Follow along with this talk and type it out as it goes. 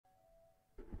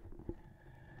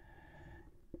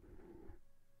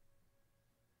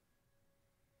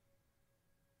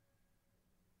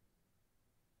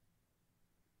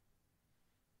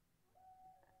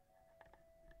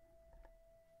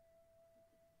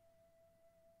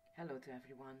Hello to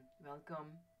everyone.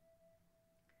 Welcome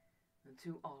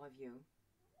to all of you.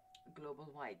 Global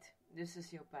White. This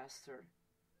is your pastor,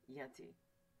 Yeti.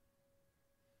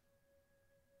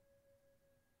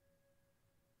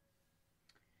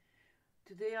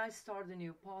 Today I start a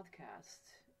new podcast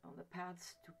on the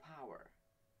paths to power,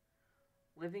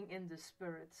 living in the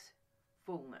Spirit's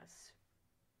fullness.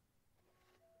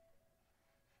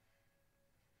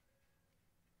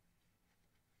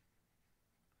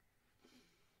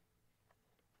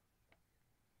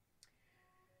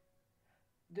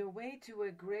 The way to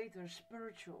a greater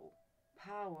spiritual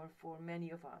power for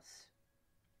many of us,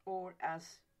 or as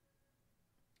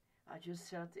I just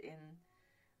said in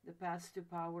the paths to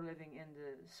power, living in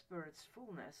the Spirit's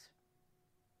fullness,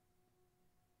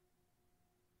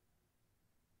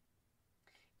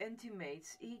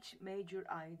 intimates each major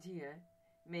idea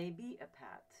may be a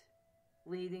path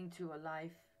leading to a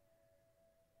life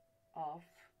of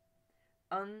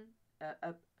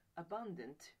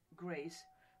abundant grace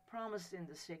promised in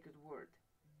the sacred word.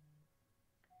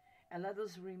 And let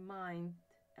us remind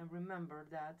and remember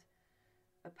that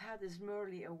a path is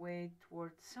merely a way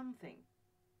toward something.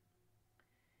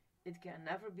 It can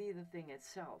never be the thing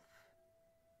itself.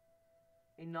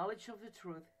 A knowledge of the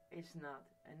truth is not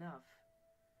enough.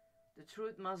 The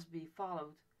truth must be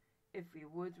followed if we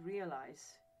would realize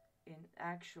in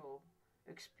actual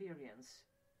experience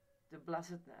the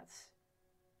blessedness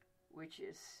which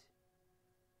is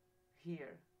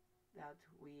here that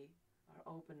we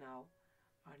are open now,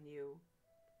 our new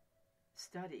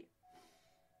study.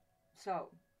 So,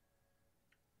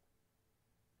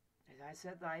 as I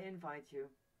said, I invite you,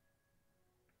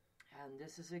 and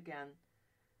this is again,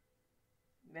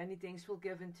 many things will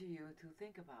given to you to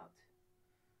think about.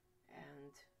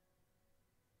 And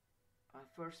our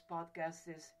first podcast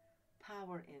is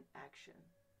Power in Action.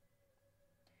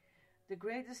 The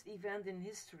greatest event in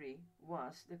history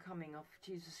was the coming of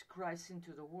Jesus Christ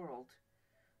into the world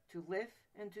to live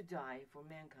and to die for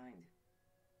mankind.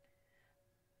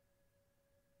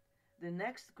 The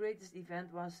next greatest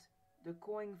event was the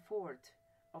going forth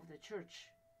of the church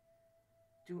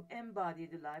to embody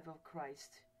the life of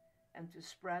Christ and to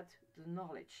spread the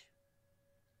knowledge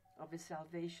of his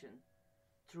salvation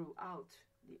throughout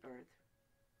the earth.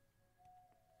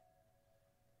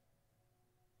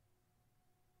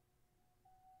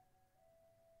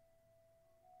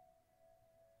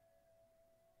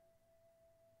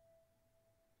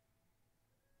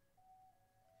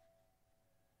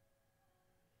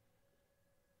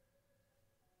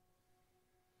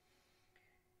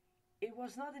 It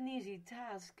was not an easy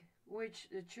task which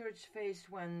the church faced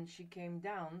when she came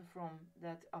down from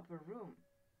that upper room.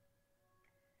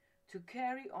 To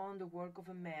carry on the work of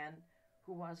a man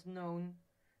who was known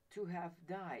to have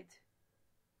died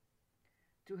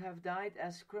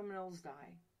as criminals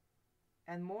die,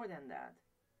 and more than that,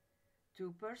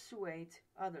 to persuade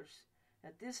others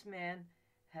that this man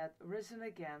had risen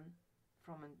again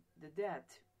from the dead,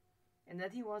 and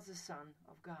that he was the Son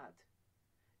of God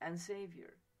and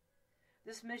Savior.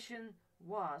 This mission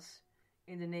was,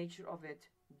 in the nature of it,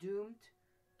 doomed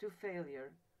to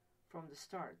failure from the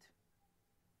start.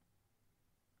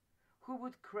 Who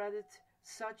would credit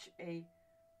such a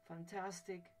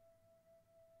fantastic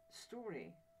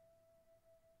story?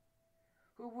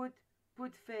 Who would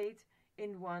put faith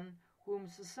in one whom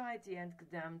society had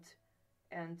condemned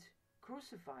and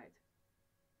crucified?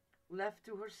 Left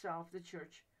to herself, the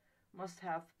church must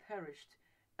have perished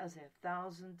as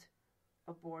 1,000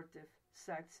 abortive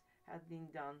sects had been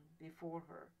done before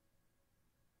her,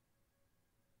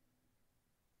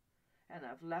 and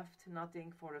have left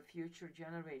nothing for a future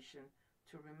generation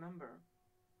to remember.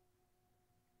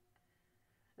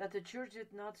 That the church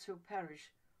did not so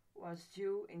perish was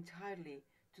due entirely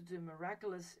to the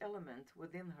miraculous element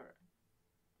within her.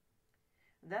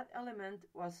 That element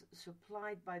was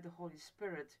supplied by the Holy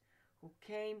Spirit, who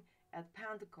came at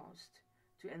Pentecost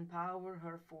to empower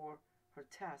her for her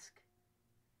task.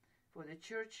 For the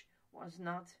church was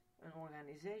not an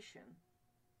organization,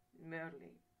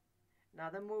 merely,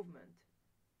 not a movement,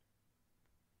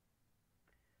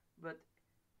 but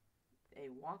a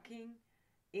walking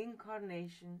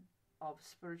incarnation of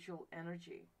spiritual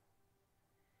energy.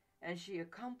 And she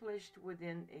accomplished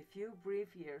within a few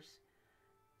brief years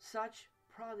such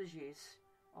prodigies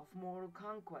of moral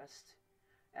conquest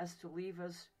as to leave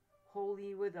us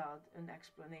wholly without an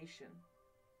explanation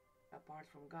apart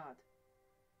from God.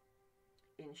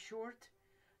 In short,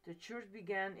 the church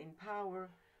began in power,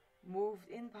 moved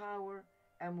in power,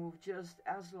 and moved just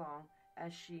as long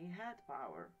as she had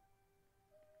power.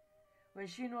 When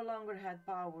she no longer had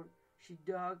power, she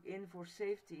dug in for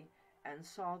safety and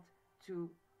sought to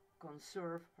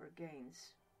conserve her gains.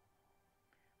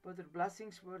 But her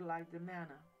blessings were like the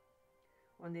manna.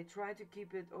 When they tried to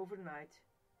keep it overnight,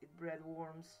 it bred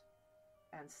worms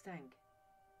and stank.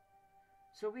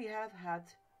 So we have had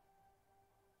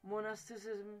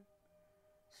monasticism,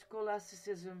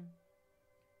 scholasticism,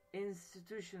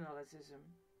 institutionalism,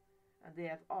 and they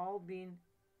have all been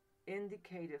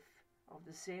indicative of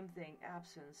the same thing,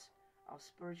 absence of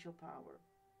spiritual power.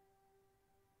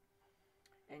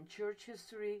 In church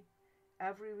history,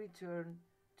 every return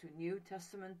to New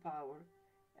Testament power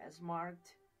has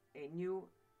marked a new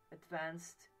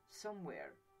advanced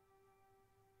somewhere,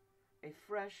 a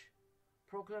fresh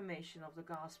proclamation of the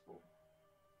gospel,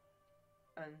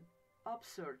 an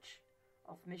upsurge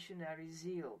of missionary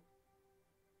zeal,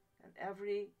 and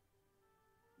every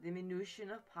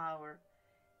diminution of power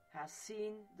has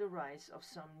seen the rise of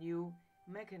some new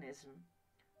mechanism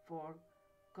for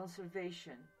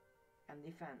conservation and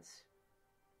defense.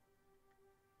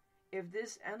 If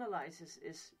this analysis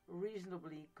is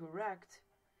reasonably correct,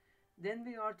 then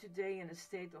we are today in a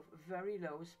state of very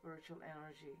low spiritual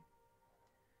energy.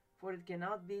 For it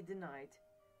cannot be denied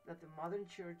that the modern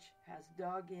church has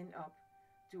dug in up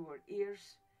to her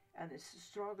ears and is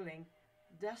struggling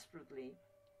desperately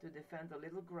to defend the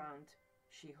little ground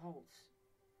she holds.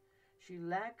 She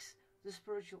lacks the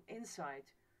spiritual insight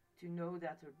to know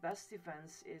that her best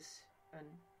defense is an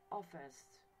offense,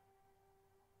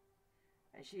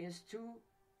 and she is too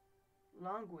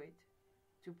languid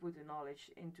to put the knowledge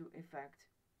into effect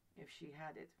if she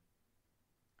had it.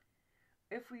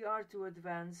 If we are to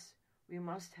advance, we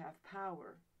must have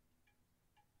power.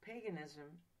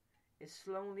 Paganism is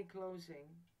slowly closing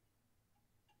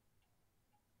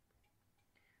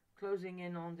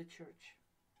in on the church.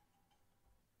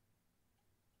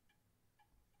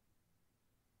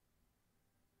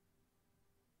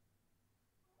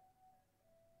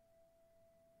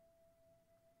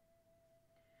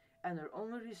 And her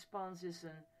only response is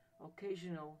an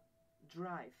occasional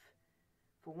drive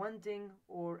for one thing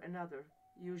or another,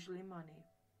 usually money,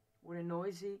 or a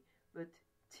noisy but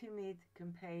timid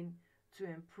campaign to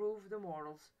improve the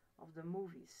morals of the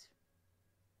movies.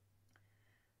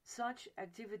 Such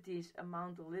activities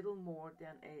amount to little more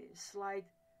than a slight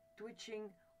twitching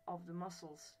of the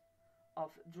muscles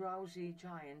of drowsy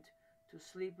giant too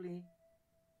sleepily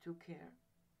to care.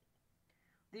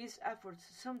 These efforts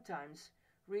sometimes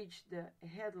reach the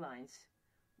headlines,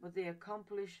 but they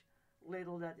accomplish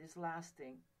little that is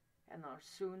lasting and are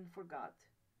soon forgot.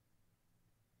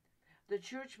 The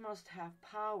church must have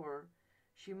power.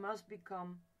 She must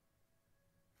become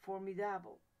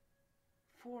formidable,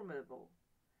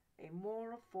 a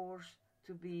moral force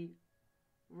to be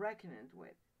reckoned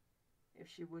with if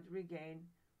she would regain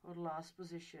her lost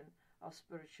position of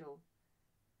spiritual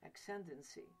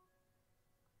ascendancy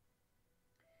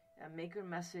and make her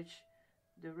message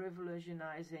the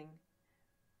revolutionizing,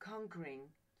 conquering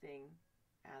thing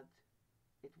as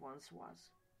it once was.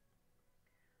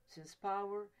 Since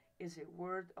power is a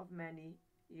word of many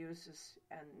uses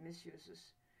and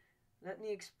misuses, let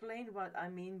me explain what I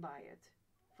mean by it.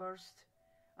 First,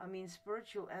 I mean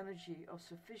spiritual energy of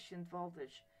sufficient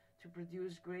voltage to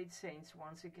produce great saints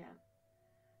once again,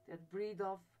 that breed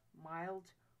of mild,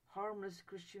 harmless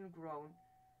Christian grown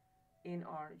in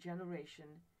our generation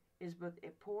is but a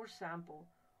poor sample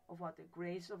of what the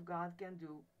grace of God can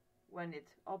do when it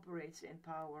operates in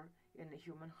power in the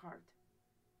human heart.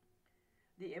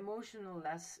 The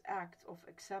emotionless act of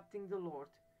accepting the Lord,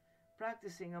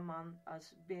 practicing among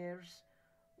us, bears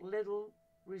little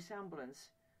resemblance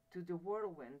to the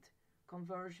whirlwind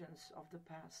conversions of the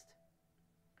past.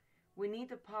 We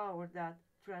need a power that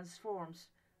transforms,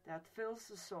 that fills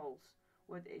the souls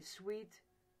with a sweet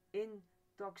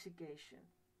intoxication,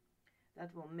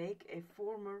 that will make a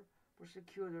former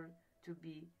persecutor to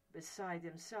be beside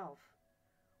himself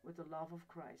with the love of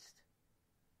Christ.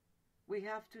 We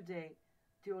have today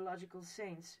theological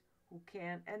saints who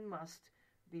can and must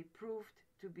be proved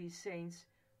to be saints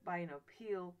by an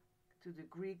appeal to the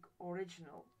Greek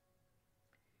original.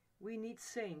 We need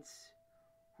saints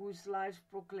whose lives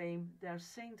proclaim their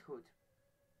sainthood,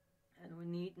 and we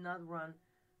need not run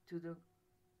to the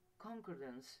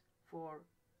concordance for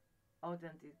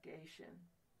authentication.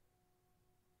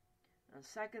 And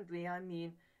secondly, I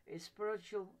mean a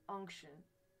spiritual unction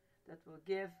that will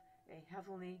give a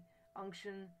heavenly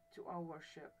unction to our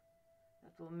worship,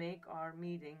 that will make our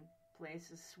meeting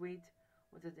places sweet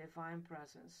with the divine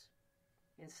presence.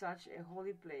 In such a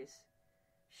holy place,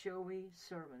 showy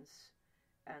sermons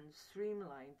and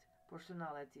streamlined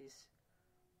personalities,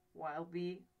 while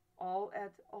be all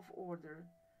out of order,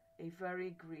 a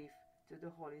very grief to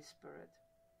the Holy Spirit.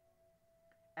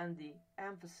 and the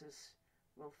emphasis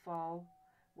will fall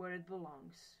where it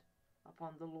belongs,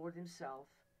 upon the Lord Himself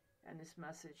and His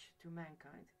message to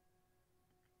mankind.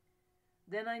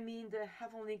 Then I mean the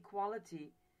heavenly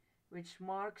quality which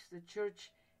marks the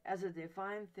church as a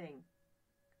divine thing,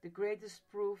 the greatest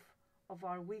proof of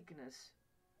our weakness,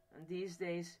 and these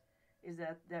days is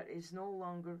that there is no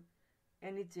longer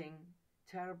anything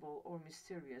terrible or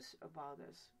mysterious about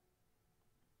us.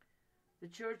 The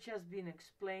church has been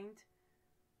explained,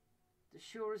 the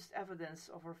surest evidence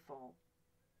of her fall.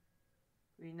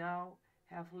 We now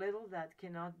have little that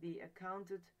cannot be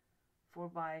accounted for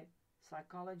by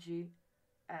psychology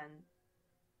and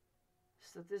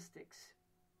statistics.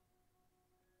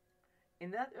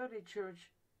 In that early church,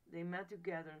 they met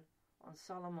together on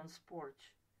Solomon's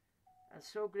porch, and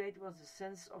so great was the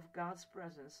sense of God's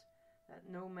presence that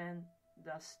no man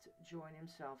durst join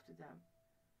himself to them.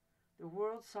 The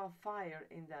world saw fire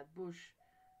in that bush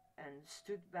and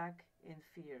stood back in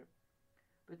fear,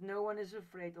 but no one is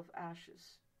afraid of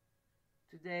ashes.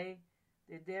 Today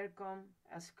they dare come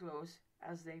as close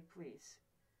as they please.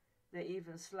 They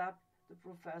even slap the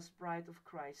professed bride of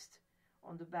Christ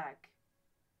on the back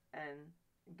and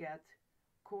get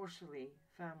coarsely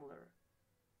familiar.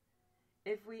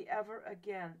 If we ever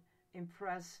again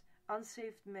impress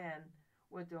unsaved men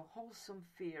with the wholesome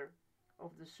fear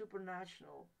of the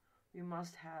supernatural, we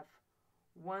must have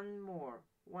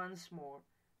once more,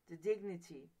 the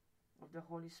dignity of the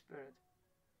Holy Spirit.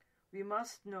 We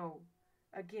must know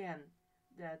again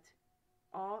that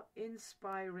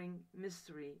awe-inspiring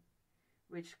mystery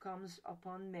which comes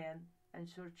upon men and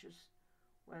churches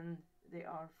when they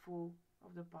are full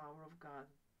of the power of God.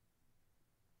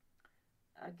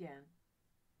 Again,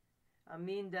 I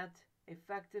mean that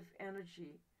effective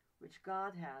energy which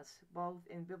God has, both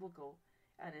in biblical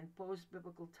and in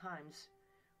post-biblical times,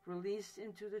 released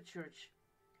into the church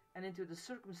and into the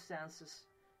circumstances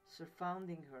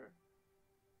surrounding her,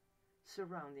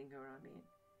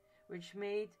 which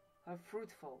made her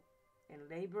fruitful in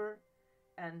labor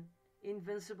and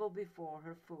invincible before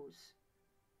her foes.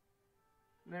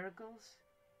 Miracles?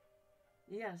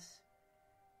 Yes,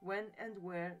 when and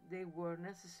where they were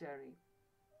necessary.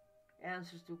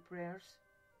 Answers to prayers?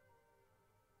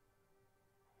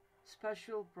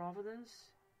 Special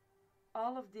providence?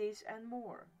 All of these and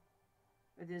more.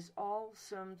 It is all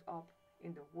summed up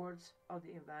in the words of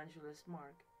the evangelist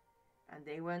Mark. And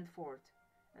they went forth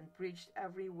and preached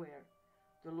everywhere,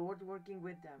 the Lord working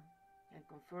with them and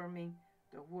confirming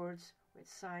the words with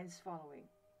signs following.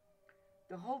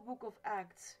 The whole book of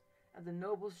Acts and the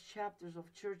noblest chapters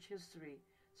of church history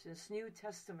since New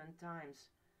Testament times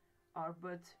are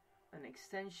but an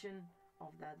extension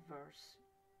of that verse.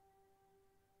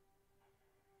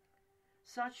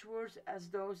 Such words as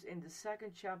those in the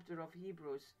 2nd chapter of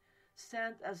Hebrews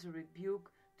stand as a rebuke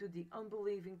to the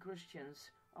unbelieving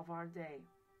Christians of our day.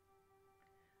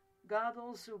 God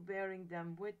also bearing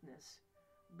them witness,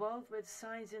 both with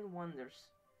signs and wonders,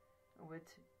 and with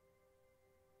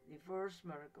diverse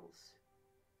miracles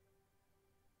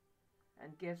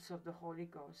and gifts of the Holy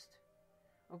Ghost,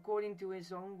 according to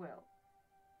His own will.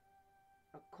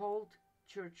 A cold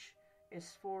church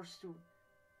is forced to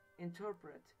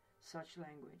interpret such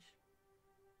language.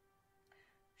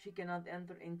 She cannot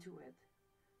enter into it,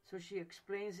 so she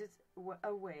explains it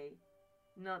away.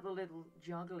 Not a little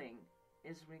juggling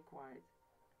is required,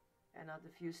 and not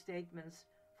a few statements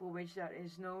for which there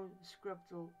is no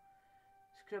scriptural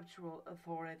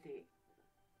authority.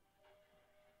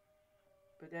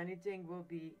 But anything will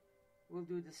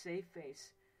do the safe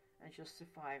face and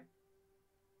justify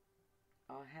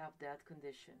or have that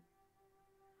condition.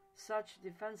 Such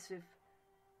defensive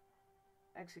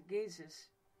exegesis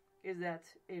is that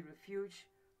a refuge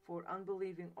for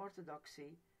unbelieving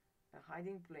orthodoxy, a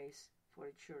hiding place for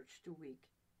a church too weak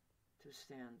to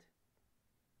stand.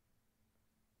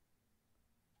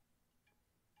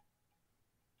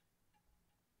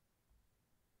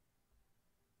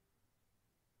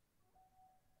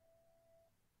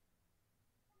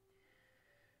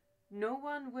 No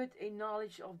one with a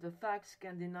knowledge of the facts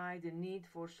can deny the need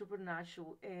for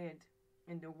supernatural aid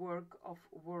in the work of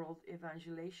world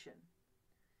evangelization.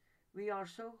 We are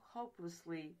so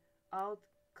hopelessly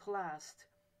outclassed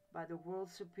by the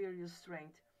world's superior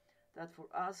strength that for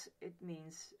us it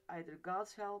means either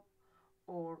God's help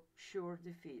or sure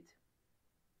defeat.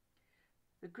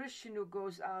 The Christian who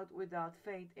goes out without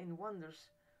faith in wonders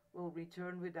will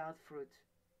return without fruit.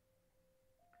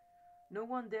 No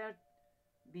one dare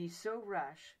be so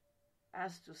rash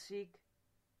as to seek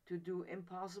to do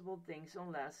impossible things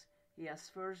unless he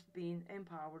has first been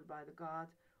empowered by the God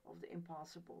of the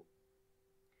impossible.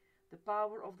 The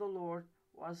power of the Lord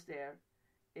was there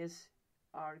is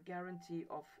our guarantee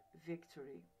of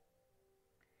victory.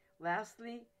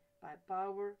 Lastly, by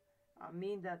power, I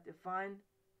mean that divine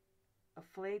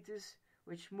afflatus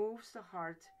which moves the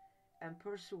heart and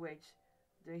persuades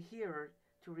the hearer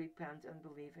to repent and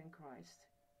believe in Christ.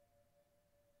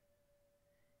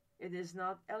 It is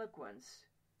not eloquence,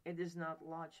 it is not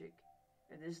logic,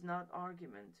 it is not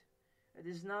argument, it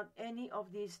is not any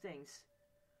of these things,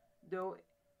 though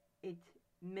it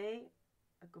may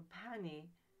accompany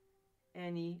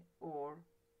any or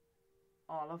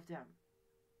all of them.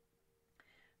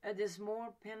 It is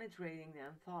more penetrating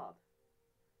than thought,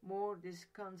 more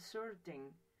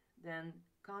disconcerting than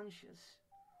conscience,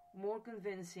 more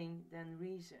convincing than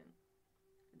reason.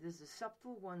 It is the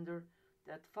subtle wonder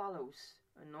that follows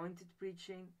anointed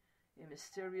preaching, a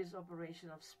mysterious operation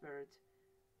of spirit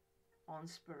on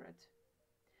spirit.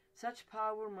 Such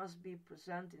power must be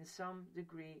present in some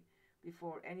degree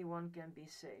before anyone can be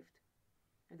saved.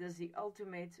 It is the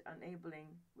ultimate enabling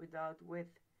without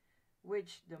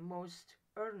which the most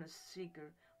earnest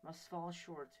seeker must fall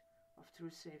short of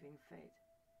true saving faith.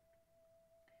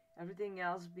 Everything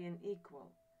else being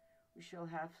equal, we shall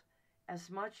have as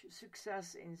much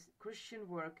success in Christian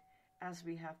work as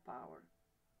we have power.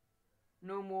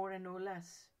 No more and no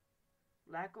less.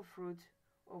 Lack of fruit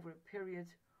over a period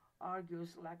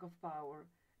argues lack of power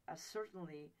as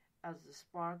certainly as the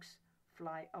sparks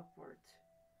fly upward.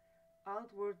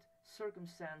 Outward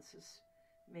circumstances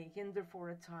may hinder for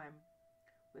a time,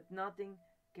 but nothing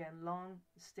can long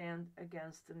stand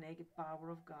against the naked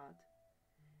power of God.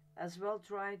 As well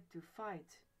try to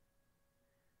fight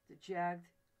the jagged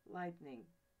lightning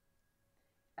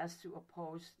as to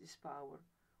oppose this power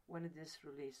when it is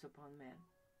released upon man.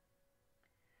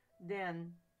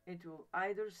 Then it will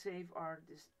either save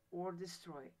or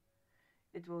destroy.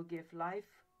 It will give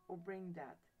life or bring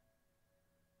death.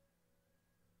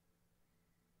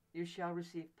 You shall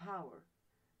receive power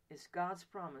is God's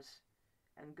promise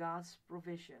and God's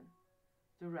provision.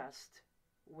 The rest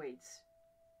waits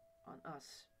on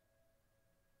us.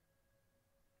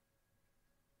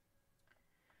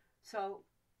 So,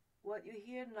 what you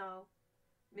hear now,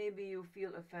 maybe you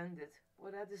feel offended.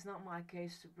 Well, that is not my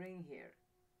case to bring here.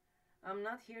 I'm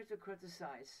not here to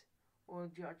criticize or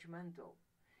judgmental.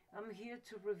 I'm here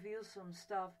to reveal some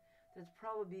stuff that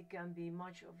probably can be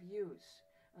much of use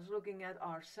as looking at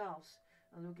ourselves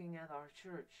and looking at our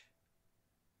church.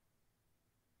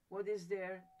 What is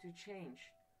there to change?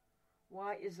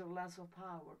 Why is there less of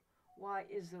power? Why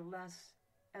is there less?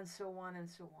 And so on and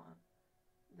so on.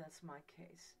 That's my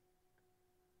case.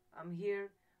 I'm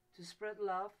here to spread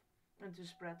love and to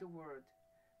spread the word,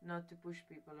 not to push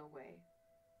people away.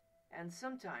 And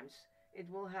sometimes it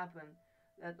will happen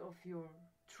that of your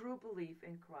true belief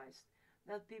in Christ,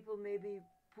 that people maybe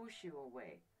push you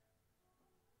away.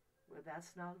 Well,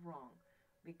 that's not wrong,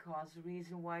 because the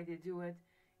reason why they do it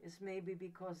is maybe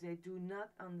because they do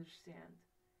not understand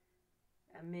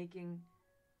and making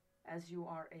as you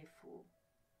are a fool.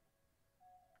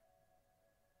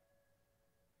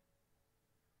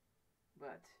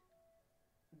 But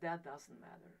that doesn't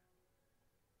matter.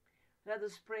 Let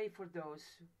us pray for those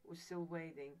who are still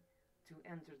waiting to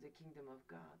enter the kingdom of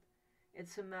God.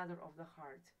 It's a matter of the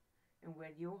heart, and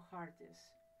where your heart is,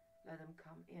 let them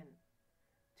come in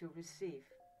to receive.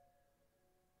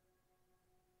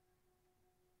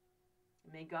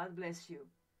 May God bless you,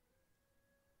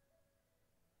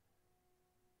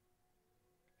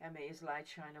 and may His light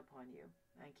shine upon you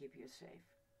and keep you safe.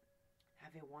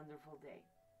 Have a wonderful day.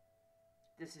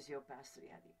 This is your Pastor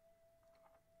Yadi.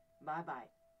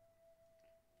 Bye-bye.